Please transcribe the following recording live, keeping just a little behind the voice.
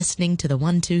listening to the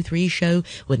 123 show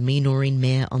with me, Noreen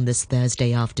Mir, on this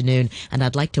Thursday afternoon. And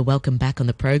I'd like to welcome back on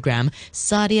the program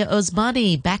Saadia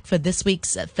Usmani, back for this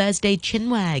week's Thursday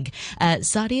Chinwag.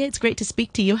 Saadia, it's great to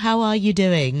speak to you. How are you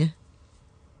doing?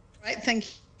 Right, thank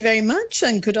you very much,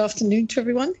 and good afternoon to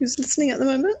everyone who's listening at the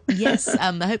moment. Yes,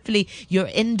 hopefully you're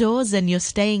indoors and you're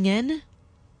staying in.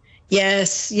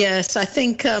 Yes. I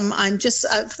think I'm just,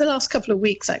 for the last couple of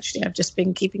weeks, actually, I've just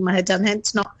been keeping my head down,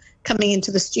 hence not coming into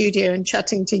the studio and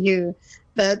chatting to you.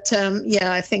 But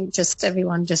I think just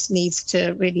everyone just needs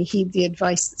to really heed the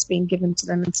advice that's being given to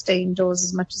them and stay indoors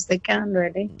as much as they can,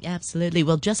 really. Absolutely.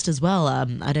 Well, just as well, I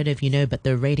don't know if you know, but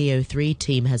the Radio 3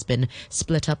 team has been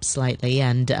split up slightly,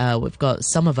 and we've got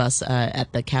some of us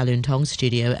at the Kowloon Tong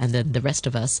studio and then the rest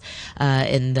of us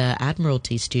in the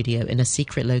Admiralty studio in a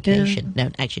secret location. Yeah.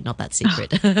 No, actually not that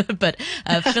secret, but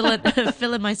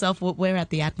Phil and myself, we're at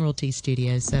the Admiralty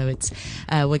studio, so it's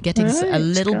we're getting a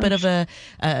little bit of a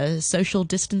social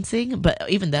distancing, but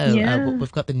even though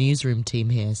we've got the newsroom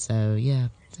team here, so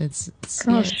it's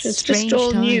just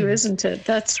all new, isn't it?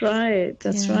 That's right.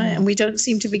 And we don't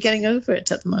seem to be getting over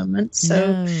it at the moment,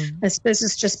 so I suppose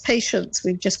it's just patience.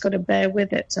 We've just got to bear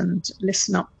with it and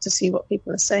listen up to see what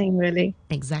people are saying, really.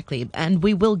 Exactly, and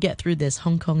we will get through this.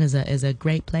 Hong Kong is a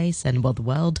great place, and the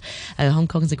world, Hong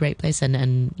Kong is a great place,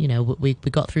 and you know, we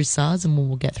got through SARS, and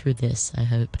we'll get through this, I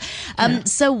hope.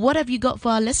 So what have you got for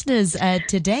our listeners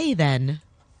today then?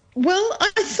 Well, I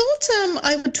thought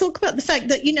I would talk about the fact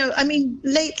that,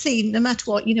 lately, no matter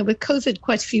what, with COVID,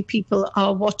 quite a few people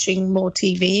are watching more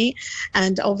TV,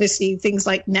 and obviously things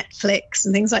like Netflix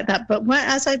and things like that. But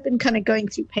as I've been kind of going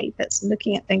through papers and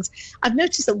looking at things, I've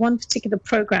noticed that one particular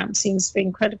program seems to be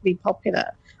incredibly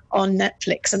popular on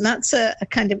Netflix, and that's a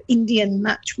kind of Indian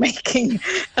matchmaking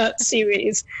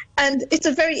series. And it's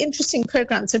a very interesting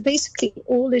program. So basically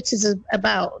all it is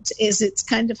about is it's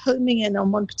kind of homing in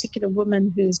on one particular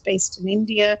woman who's based in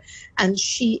India, and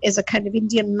she is a kind of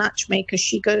Indian matchmaker.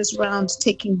 She goes around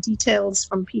taking details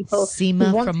from people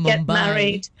who want to get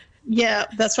married. Yeah,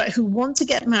 that's right, who want to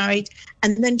get married,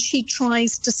 and then she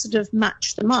tries to sort of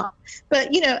match them up.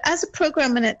 But, as a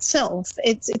program in itself,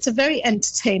 it's a very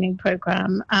entertaining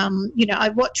program. I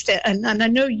watched it, and I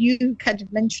know you kind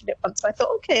of mentioned it once, so I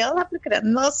thought, okay, I'll have a look at it.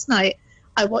 And last night,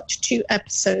 I watched 2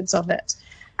 episodes of it.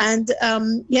 And,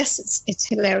 yes, it's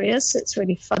hilarious. It's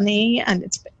really funny, and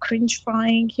it's a bit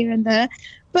cringe-frying here and there.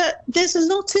 But there's a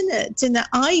lot in it, in that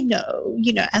I know,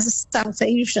 as a South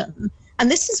Asian, and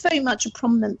this is very much a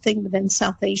prominent thing within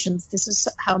South Asians. This is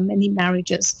how many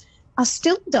marriages are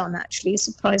still done, actually,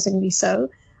 surprisingly so.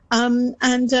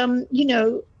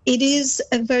 It is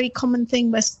a very common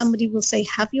thing where somebody will say,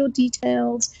 have your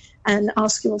details, and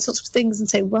ask you all sorts of things and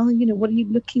say, well, what are you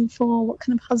looking for? What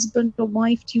kind of husband or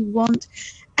wife do you want?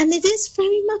 And it is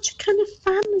very much a kind of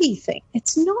family thing.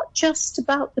 It's not just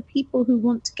about the people who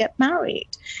want to get married.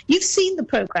 You've seen the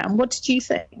program. What did you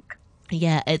think?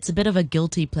 Yeah, it's a bit of a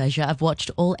guilty pleasure. I've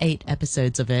watched all 8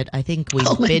 episodes of it. I think we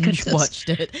binge-watched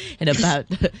it in about...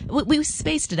 we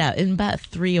spaced it out in about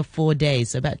 3 or 4 days,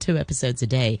 so about 2 episodes a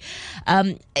day.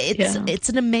 It's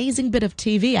an amazing bit of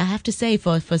TV, I have to say,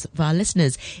 for our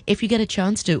listeners. If you get a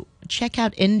chance to check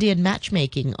out Indian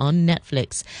matchmaking on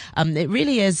Netflix. It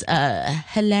really is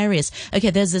hilarious.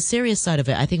 Okay, there's a serious side of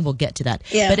it. I think we'll get to that.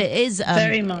 Yeah, but it is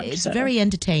very much it's so. Very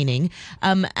entertaining,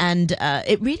 and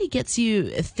it really gets you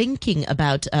thinking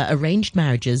about arranged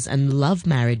marriages and love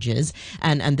marriages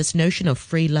and this notion of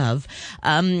free love.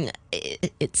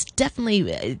 It's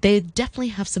definitely, they definitely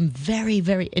have some very,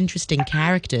 very interesting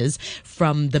characters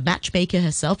from the matchmaker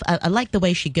herself. I like the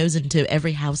way she goes into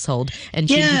every household and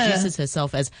she introduces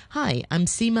herself as, hi, I'm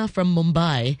Seema from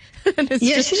Mumbai.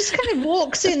 She just kind of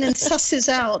walks in and susses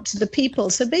out the people.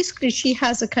 So basically she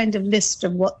has a kind of list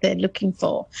of what they're looking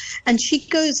for. And she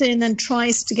goes in and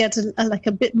tries to get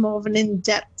a bit more of an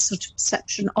in-depth sort of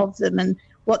perception of them and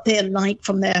what they're like,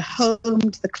 from their home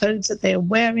to the clothes that they're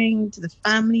wearing to the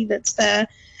family that's there.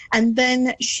 And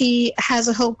then she has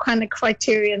a whole kind of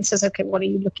criteria and says, okay, what are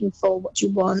you looking for? What do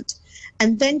you want?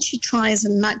 And then she tries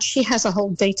and match. She has a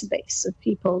whole database of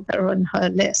people that are on her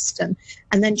list. And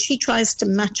then she tries to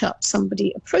match up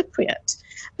somebody appropriate.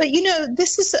 But,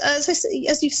 this is,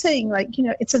 as you're saying,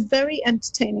 it's a very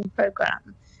entertaining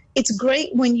program. It's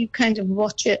great when you kind of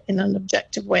watch it in an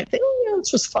objective way and think, oh, yeah,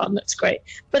 this was fun, that's great.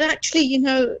 But actually,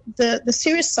 the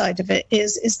serious side of it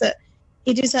is that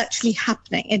it is actually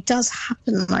happening. It does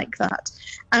happen like that.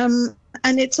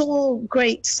 And it's all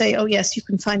great to say, oh, yes, you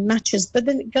can find matches. But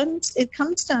then it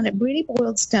comes down, it really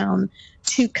boils down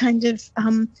to kind of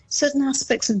certain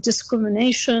aspects of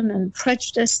discrimination and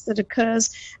prejudice that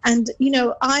occurs. And,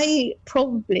 I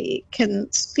probably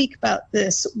can speak about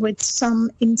this with some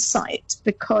insight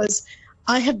because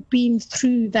I have been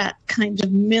through that kind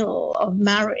of mill of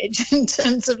marriage in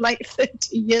terms of like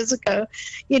 30 years ago,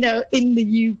 in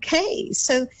the UK.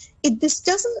 So this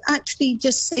doesn't actually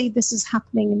just say this is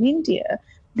happening in India.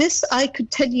 This, I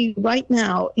could tell you right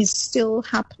now, is still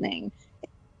happening.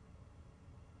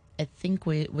 I think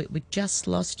we just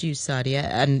lost you, Saadia,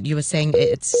 and you were saying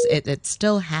it's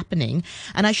still happening.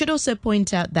 And I should also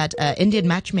point out that Indian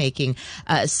matchmaking,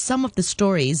 some of the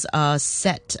stories are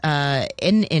set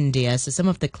in India. So some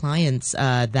of the clients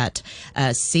that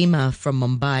Seema from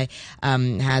Mumbai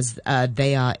has,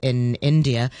 they are in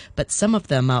India, but some of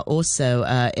them are also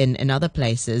in other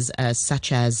places,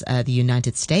 such as the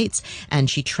United States. And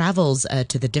she travels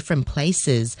to the different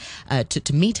places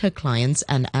to meet her clients.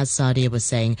 And as Saadia was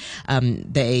saying,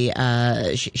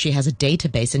 she has a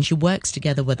database, and she works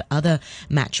together with other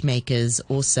matchmakers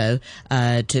also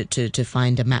to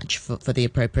find a match for the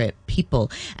appropriate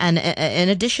people. And in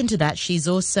addition to that, she's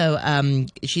also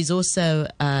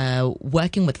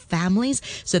working with families.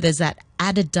 So there's that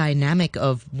added dynamic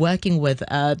of working with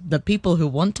the people who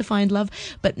want to find love,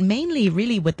 but mainly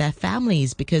really with their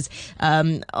families, because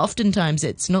oftentimes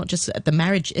it's not just, the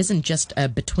marriage isn't just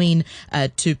between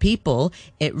two people,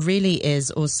 it really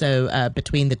is also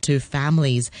between the two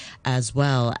families as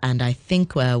well. And I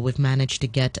think we've managed to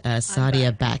get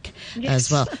Saadia back as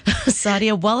well.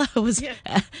 Saadia, while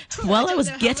I was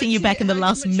getting you back in the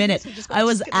last minute, I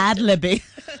was ad-libbing.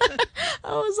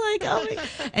 I was like, oh.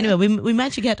 Anyway, we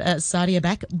managed to get Saadia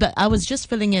back, but I was just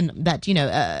filling in that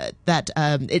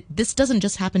this doesn't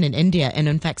just happen in India, and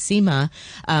in fact, Seema,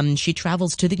 she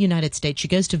travels to the United States. She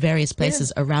goes to various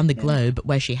places around the globe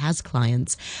where she has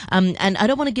clients, and I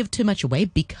don't want to give too much away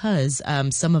because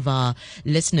some of our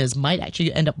listeners might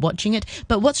actually end up watching it.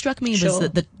 But what struck me was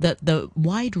that the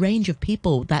wide range of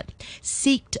people that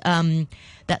seeked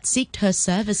her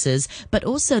services, but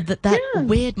also that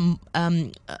weird,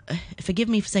 forgive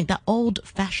me for saying, that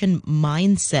old-fashioned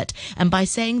mindset. And by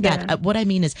saying that, what I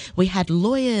mean is we had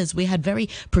lawyers, we had very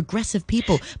progressive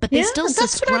people, but they still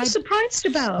that's what I'm surprised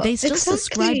about. They still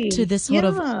subscribe to this sort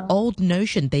of old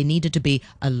notion. They needed to be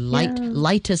a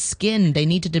lighter skin. They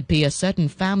needed to be a certain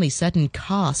family, certain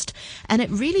caste. And it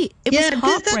was heartbreaking.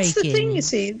 That's the thing, you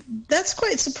see. That's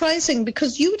quite surprising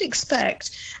because you would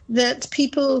expect that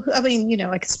people, I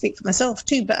can speak for myself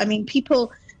too, but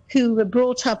people who were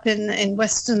brought up in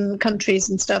Western countries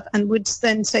and stuff and would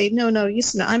then say, no,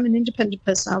 listen, I'm an independent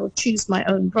person, I will choose my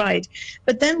own bride.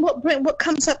 But then what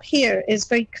comes up here is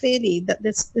very clearly that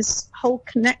this whole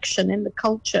connection in the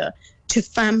culture to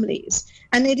families.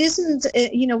 And it isn't,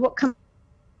 what comes,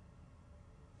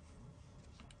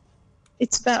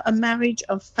 it's about a marriage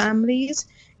of families.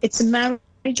 It's a marriage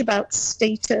about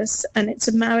status, and it's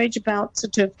a marriage about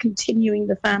sort of continuing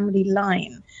the family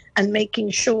line and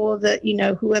making sure that,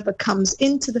 whoever comes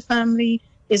into the family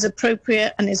is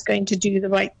appropriate and is going to do the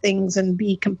right things and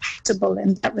be compatible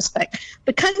in that respect.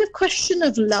 The kind of question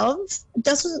of love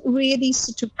doesn't really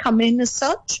sort of come in as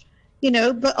such,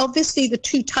 but obviously the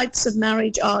two types of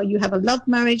marriage are you have a love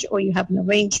marriage or you have an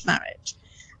arranged marriage.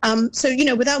 So,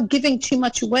 without giving too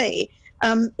much away,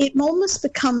 it almost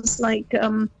becomes like,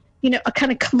 a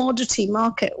kind of commodity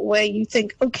market where you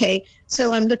think, okay,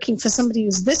 so I'm looking for somebody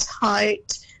who's this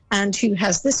height and who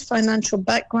has this financial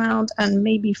background and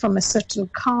maybe from a certain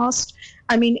caste.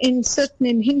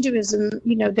 In Hinduism,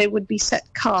 they would be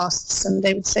set castes and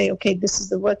they would say, okay, this is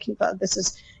the working class, this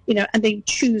is, and they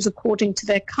choose according to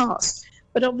their caste.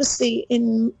 But obviously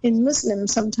in Muslim,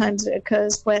 sometimes it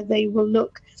occurs where they will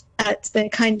look at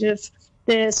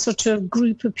their sort of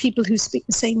group of people who speak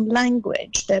the same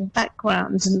language, their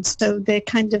backgrounds, and so they're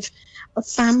kind of a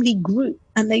family group,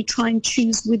 and they try and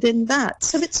choose within that.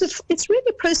 So it's really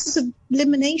a process of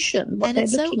elimination. And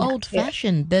it's so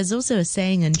old-fashioned. There's also a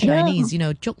saying in Chinese,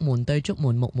 "Chuk mun do chuk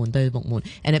mun, mok mun do mok mun,"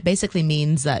 and it basically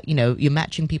means that you're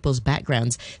matching people's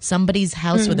backgrounds. Somebody's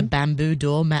house with a bamboo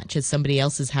door matches somebody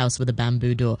else's house with a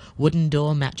bamboo door. Wooden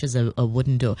door matches a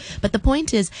wooden door. But the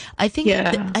point is, I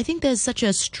think there's such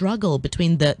a struggle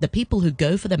between the people who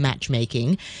go for the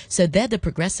matchmaking. So they're the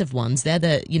progressive ones. They're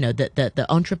the the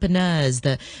entrepreneurs,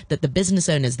 the business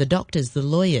owners, the doctors, the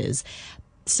lawyers.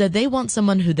 So they want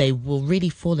someone who they will really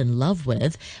fall in love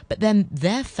with, but then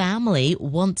their family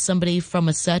wants somebody from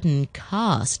a certain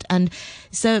caste. And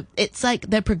so it's like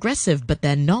they're progressive, but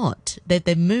they're not.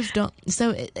 They've moved on.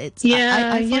 So I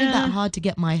find that hard to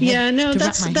get my head, to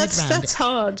wrap my head around. That's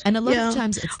hard. And a lot of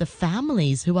times it's the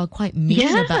families who are quite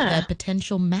mean about their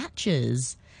potential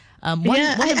matches. One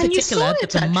in particular,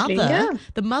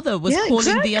 the mother was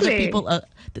calling the other people,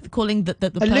 calling the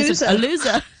person a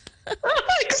loser.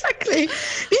 Exactly.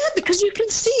 Yeah, because you can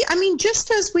see, I mean,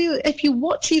 just as if you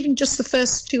watch even just the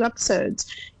first 2 episodes,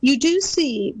 you do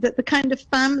see that the kind of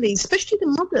families, especially the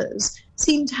mothers,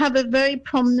 seem to have a very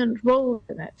prominent role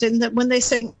in it. In that when they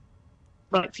say,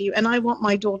 right for you, and I want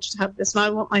my daughter to have this, and I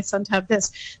want my son to have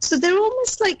this. So they're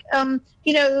almost like,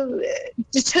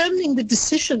 determining the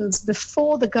decisions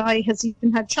before the guy has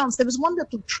even had chance. There was one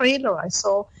little trailer I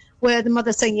saw where the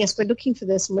mother's saying, yes, we're looking for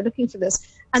this and we're looking for this.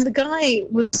 And the guy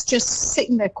was just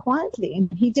sitting there quietly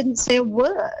and he didn't say a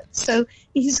word. So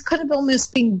he's kind of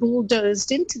almost being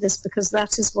bulldozed into this because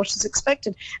that is what is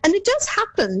expected. And it does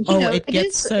happen. It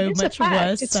gets so much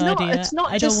worse, Saadia. It's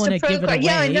not I just don't want to give it away.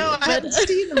 Yeah, I know. I haven't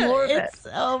seen more of it.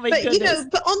 Oh, my goodness.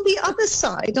 But on the other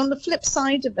side, on the flip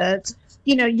side of it,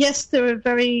 yes, there are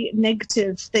very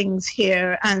negative things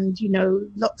here and,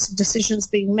 lots of decisions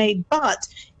being made. But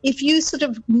if you sort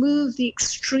of move the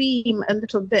extreme a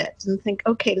little bit and think,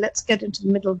 okay, let's get into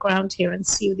the middle ground here and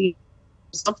see the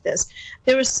of this,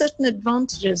 there are certain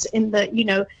advantages in that,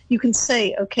 you can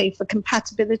say, okay, for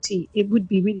compatibility, it would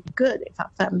be really good if our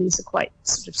families are quite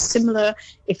sort of similar,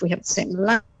 if we have the same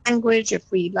language, if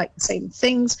we like the same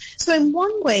things. So in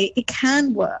one way, it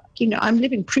can work. I'm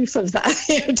living proof of that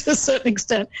here to a certain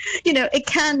extent. It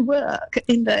can work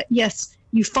in that, yes,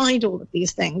 you find all of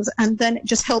these things and then it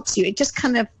just helps you. It just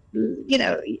kind of,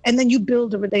 and then you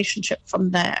build a relationship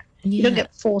from there. Yeah. You don't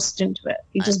get forced into it.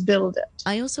 You just build it.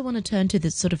 I also want to turn to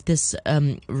this sort of this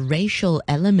racial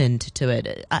element to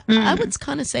it. I would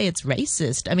kind of say it's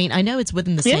racist. I mean, I know it's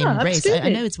within the same race. I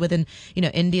know it's within,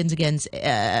 Indians against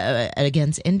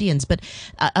Indians. But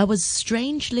I was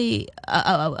strangely,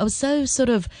 I was so sort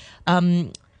of,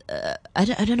 I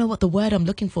don't know what the word I'm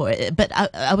looking for, but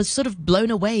I was sort of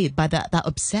blown away by that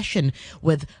obsession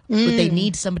with they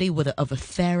need somebody of a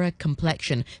fairer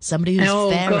complexion, somebody who's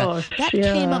fairer. Gosh, that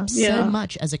came up so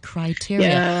much as a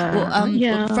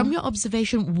criteria. From your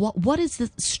observation, what is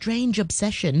the strange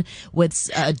obsession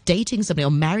with dating somebody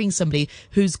or marrying somebody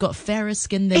who's got fairer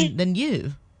skin than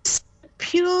you?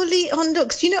 Purely on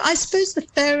looks. I suppose the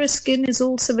fairer skin is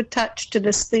also attached to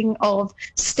this thing of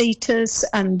status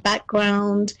and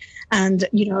background and,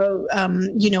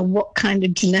 what kind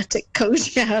of genetic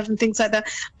code you have and things like that.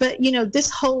 But,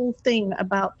 this whole thing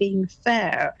about being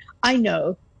fair, I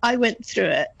know. I went through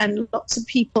it and lots of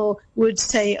people would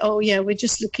say, oh, yeah, we're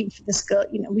just looking for this girl.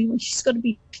 She's got to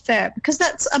be fair because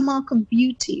that's a mark of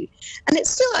beauty. And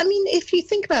it's still, I mean, if you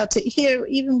think about it here,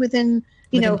 even within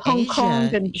Hong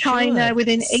Kong and China,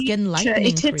 within Asia,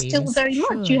 it is still very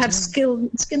much. You have skin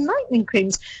lightening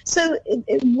creams. So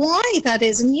why that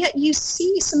is, and yet you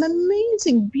see some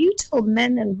amazing, beautiful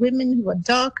men and women who are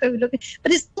darker looking,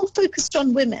 but it's all focused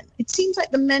on women. It seems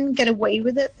like the men get away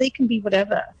with it. They can be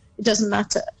whatever. It doesn't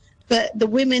matter. But the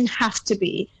women have to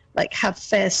be have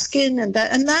fair skin, and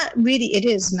that really, it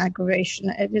is an aggravation.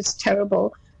 It is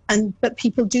terrible. But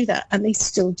people do that, and they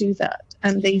still do that,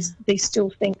 and they still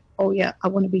think, oh yeah, I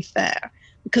want to be fair,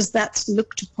 because that's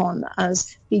looked upon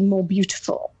as being more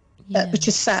beautiful, which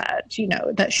is sad.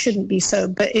 That shouldn't be so,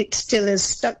 but it still is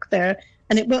stuck there,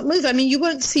 and it won't move. I mean, you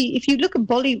won't see if you look at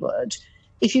Bollywood.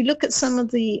 If you look at some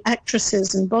of the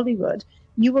actresses in Bollywood,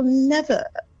 you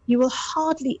will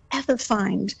hardly ever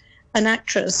find an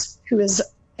actress who is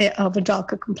of a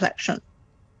darker complexion.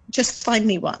 Just find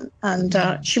me one, and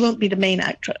she won't be the main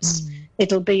actress.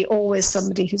 It'll be always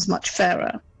somebody who's much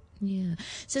fairer. Yeah.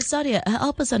 So, Saadia,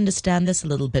 help us understand this a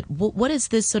little bit. What is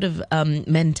this sort of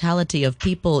mentality of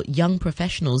people, young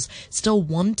professionals, still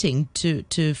wanting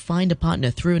to find a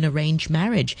partner through an arranged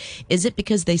marriage? Is it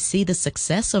because they see the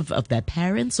success of their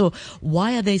parents, or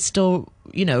why are they still,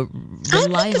 relying on this?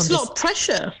 I think it's a lot of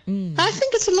pressure. I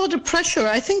think it's a lot of pressure.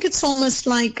 I think it's almost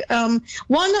like,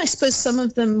 one, I suppose some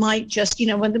of them might just,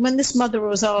 when this mother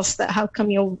was asked that, how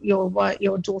come your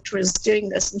daughter is doing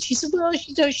this? And she said, well,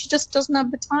 she just doesn't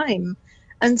have the time.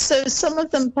 And so some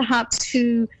of them perhaps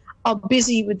who are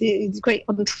busy with the great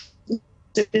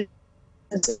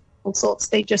all sorts,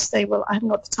 they just say, well, I haven't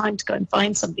got the time to go and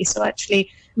find somebody. So actually,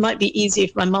 it might be easy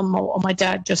if my mum or my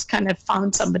dad just kind of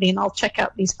found somebody, and I'll check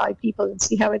out these 5 people and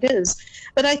see how it is.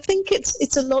 But I think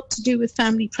it's a lot to do with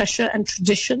family pressure and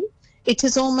tradition. It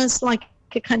is almost like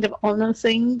a kind of honor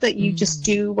thing that you just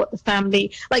do what the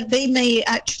family, like they may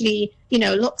actually,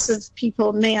 lots of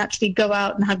people may actually go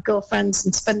out and have girlfriends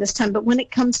and spend this time. But when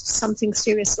it comes to something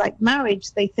serious like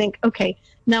marriage, they think, okay,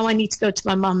 now I need to go to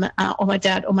my mum or my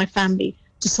dad or my family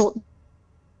to sort.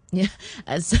 Yeah,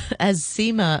 as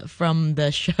Seema from the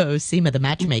show, Seema the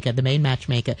matchmaker, the main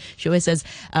matchmaker, she always says,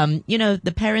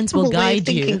 the parents will guide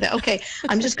you. That, okay,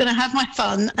 I'm just going to have my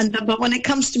fun, but when it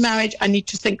comes to marriage, I need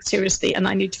to think seriously, and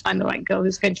I need to find the right girl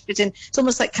who's going to fit in. It's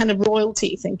almost like kind of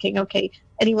royalty thinking. Okay,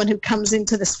 anyone who comes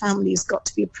into this family has got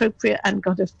to be appropriate and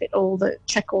got to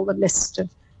check all the list of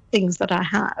things that I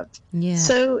have. Yeah.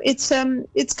 So it's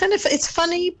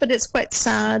funny, but it's quite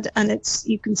sad, and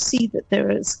you can see that there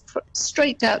is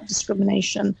straight out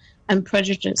discrimination and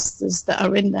prejudices that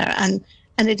are in there, and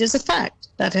it is a fact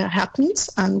that it happens,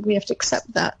 and we have to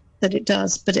accept that it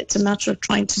does. But it's a matter of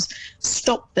trying to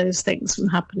stop those things from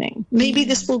happening. Maybe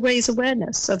this will raise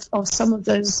awareness of some of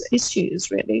those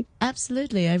issues. Really,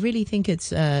 absolutely. I really think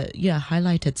it's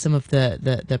highlighted some of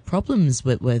the problems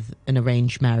with an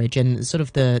arranged marriage and sort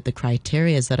of the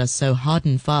criteria that are so hard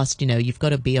and fast. You've got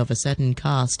to be of a certain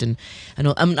caste, and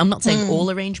I'm not saying all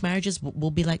arranged marriages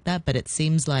will be like that, but it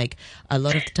seems like a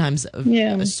lot of the times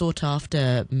sought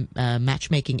after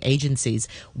matchmaking agencies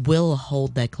will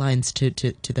hold their clients to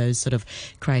those sort of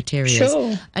criteria.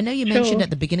 Sure. I know you mentioned at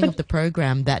the beginning of the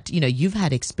program that you've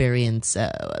had experience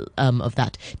of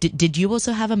that. Did you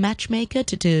also have a matchmaker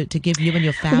to give you and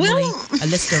your family a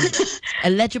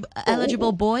list of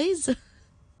eligible boys?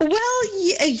 Well,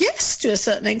 yes, to a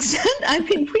certain extent. I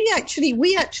mean, we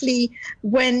actually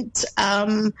went.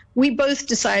 We both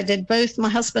decided, both my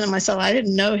husband and myself. I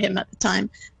didn't know him at the time,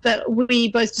 but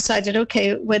we both decided,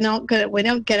 okay, we don't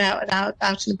get out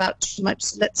and about too much.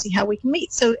 So let's see how we can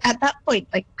meet. So at that point,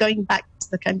 like going back to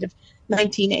the kind of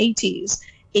 1980s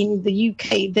in the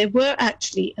UK, there were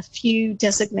actually a few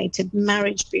designated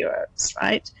marriage bureaus,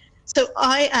 right? So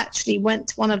I actually went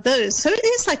to one of those. So it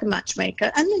is like a matchmaker.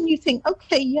 And then you think,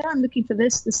 okay, yeah, I'm looking for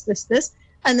this.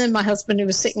 And then my husband, who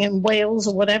was sitting in Wales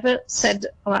or whatever, said,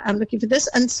 all right, I'm looking for this.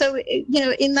 And so,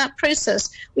 in that process,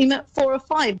 we met 4 or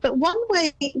 5. But one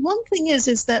thing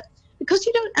is that because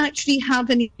you don't actually have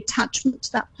any attachment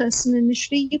to that person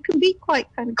initially, you can be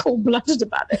quite kind of cold-blooded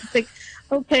about it. Think,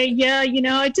 okay, yeah,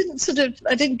 I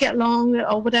didn't get along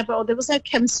or whatever, or there was no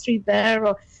chemistry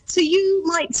there, so you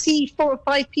might see 4 or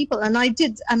 5 people, and I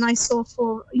did, and I saw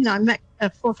I met 4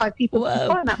 or 5 people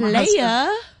before I met my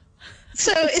husband.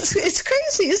 So it's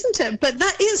crazy, isn't it? But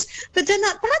then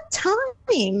at that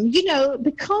time,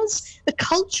 because the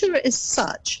culture is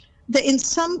such that in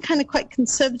some kind of quite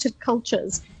conservative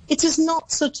cultures, it is not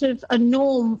sort of a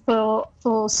norm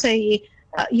for say,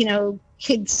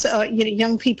 kids,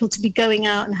 young people to be going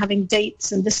out and having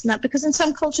dates and this and that, because in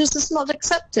some cultures it's not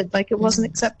accepted, like it wasn't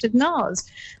accepted in ours.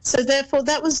 So therefore,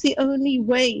 that was the only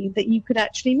way that you could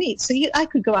actually meet. So I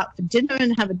could go out for dinner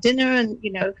and have a dinner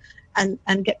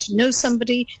and get to know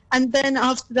somebody, and then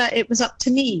after that it was up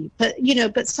to me.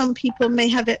 But some people may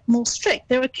have it more strict.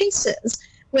 There are cases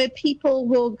where people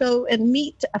will go and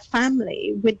meet a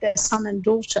family with their son and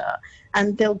daughter,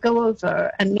 and they'll go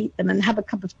over and meet them and have a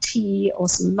cup of tea or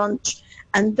some lunch.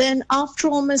 And then after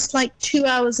almost like 2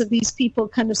 hours of these people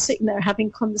kind of sitting there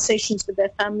having conversations with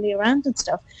their family around and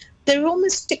stuff, they're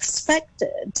almost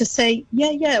expected to say,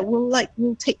 yeah,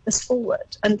 we'll take this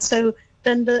forward. And so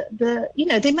then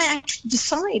they may actually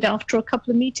decide after a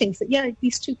couple of meetings that, yeah,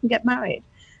 these two can get married.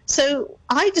 So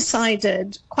I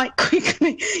decided quite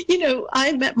quickly,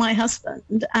 I met my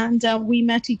husband, and we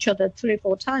met each other 3 or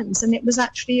 4 times. And it was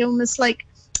actually almost like,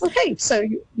 okay, so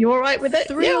you're all right with it?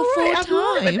 3 or 4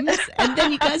 times? And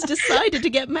then you guys decided to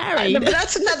get married. But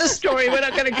that's another story. We're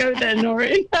not going to go there,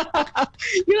 Noreen.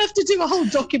 You'll have to do a whole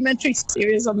documentary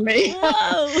series on me.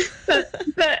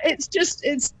 but it's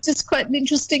just quite an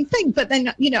interesting thing. But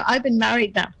then, I've been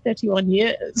married now 31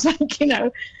 years,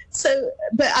 So,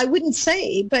 but I wouldn't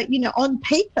say, on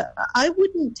paper, I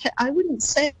wouldn't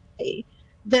say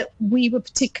that we were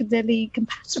particularly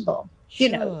compatible.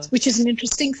 Sure. Which is an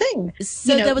interesting thing.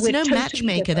 So there was no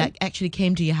matchmaker that actually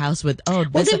came to your house with, well,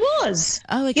 there was.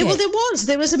 Oh, okay. Yeah, well, there was.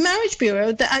 There was a marriage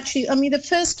bureau that actually, the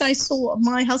first I saw of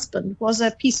my husband was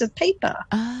a piece of paper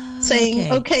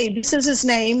saying, okay, this is his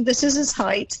name, this is his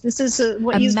height, this is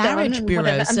what he's done. A marriage bureau,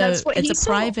 and so that's what it's a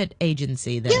private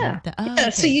agency then. Yeah, okay.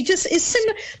 So it's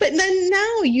similar. But then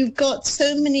now you've got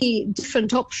so many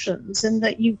different options, and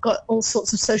that you've got all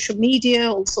sorts of social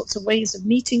media, all sorts of ways of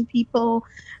meeting people.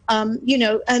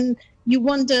 And you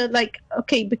wonder, like,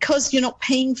 okay, because you're not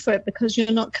paying for it, because you're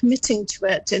not committing to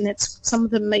it, and some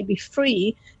of them may be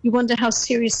free, you wonder how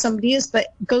serious somebody is. But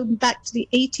going back to the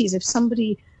 80s, if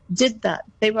somebody did that,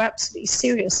 they were absolutely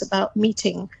serious about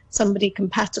meeting somebody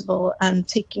compatible and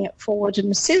taking it forward in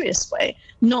a serious way,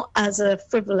 not as a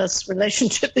frivolous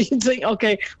relationship that you think,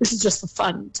 okay, this is just for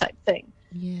fun type thing.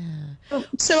 Yeah.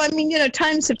 So, I mean,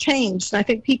 times have changed, and I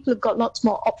think people have got lots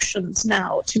more options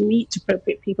now to meet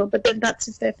appropriate people, but then that's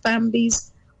if their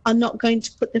families are not going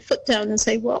to put their foot down and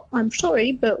say, well, I'm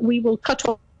sorry, but we will cut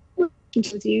off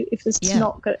with you if this is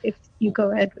not if you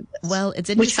go ahead with this. Well, it's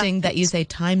interesting that you say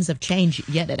times have changed,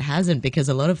 yet it hasn't, because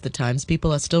a lot of the times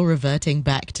people are still reverting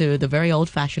back to the very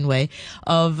old-fashioned way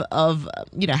of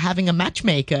having a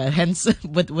matchmaker. Hence,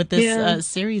 with this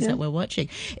series that we're watching,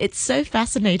 it's so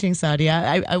fascinating,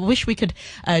 Saadia. I wish we could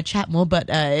chat more, but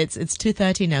it's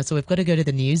 2:30 now, so we've got to go to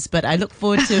the news. But I look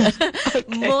forward to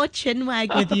more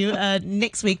Chinwag with you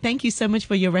next week. Thank you so much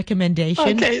for your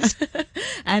recommendation. Okay.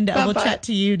 And we'll chat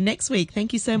to you next week.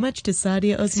 Thank you so much to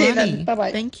Saadia Usmani.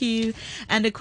 Bye-bye. Thank you. And